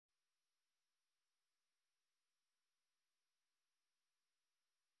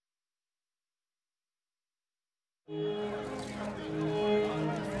That's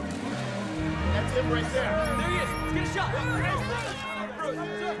him right there. There he is. Let's get a shot.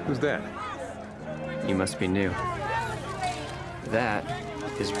 Who's that? You must be new. That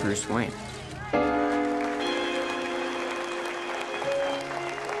is Bruce Wayne.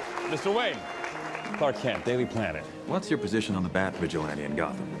 Mr. Wayne. Clark Kent, Daily Planet. What's your position on the Bat vigilante in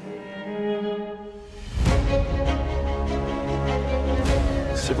Gotham?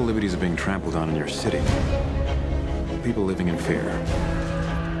 Civil liberties are being trampled on in your city. People living in fear.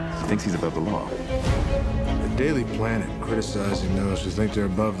 He thinks he's above the law. The Daily Planet criticizing those who think they're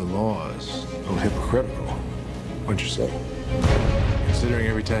above the law is a little hypocritical. What'd you say? Considering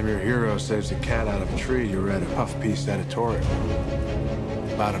every time your hero saves a cat out of a tree, you read a puff-piece editorial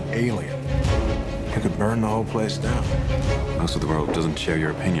about an alien who could burn the whole place down. Most of the world doesn't share your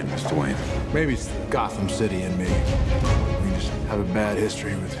opinion, Mr. Wayne. Maybe it's Gotham City and me. We just have a bad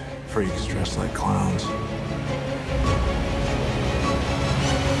history with freaks dressed like clowns.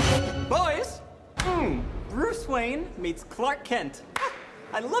 Boys! Bruce Wayne meets Clark Kent.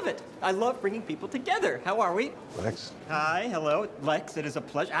 I love it. I love bringing people together. How are we? Lex? Hi, hello. Lex, it is a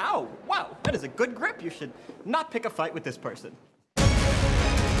pleasure. Ow! Wow, that is a good grip. You should not pick a fight with this person.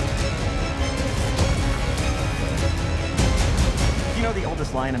 You know the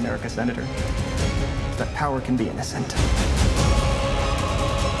oldest lie in America, Senator? That power can be innocent.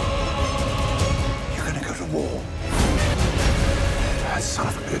 You're gonna go to war. That son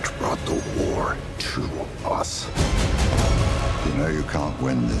of a bitch brought the war to us. You know you can't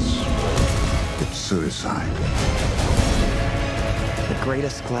win this. It's suicide. The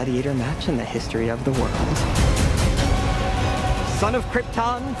greatest gladiator match in the history of the world. Son of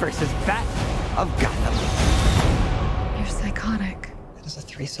Krypton versus Bat of Gotham. You're psychotic. That is a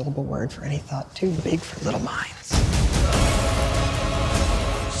 3-syllable word for any thought too big for little minds.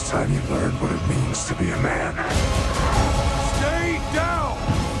 It's time you learned what it means to be a man. Stay down!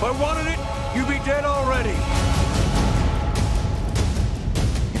 If I wanted it, you'd be dead already.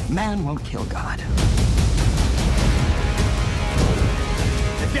 If man won't kill God,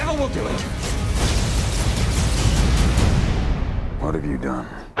 the devil will do it. What have you done?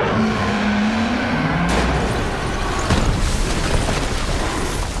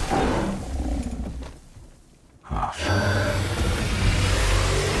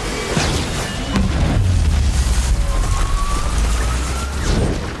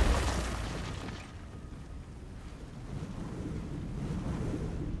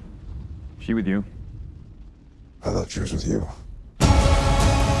 She with you? I thought she was with you.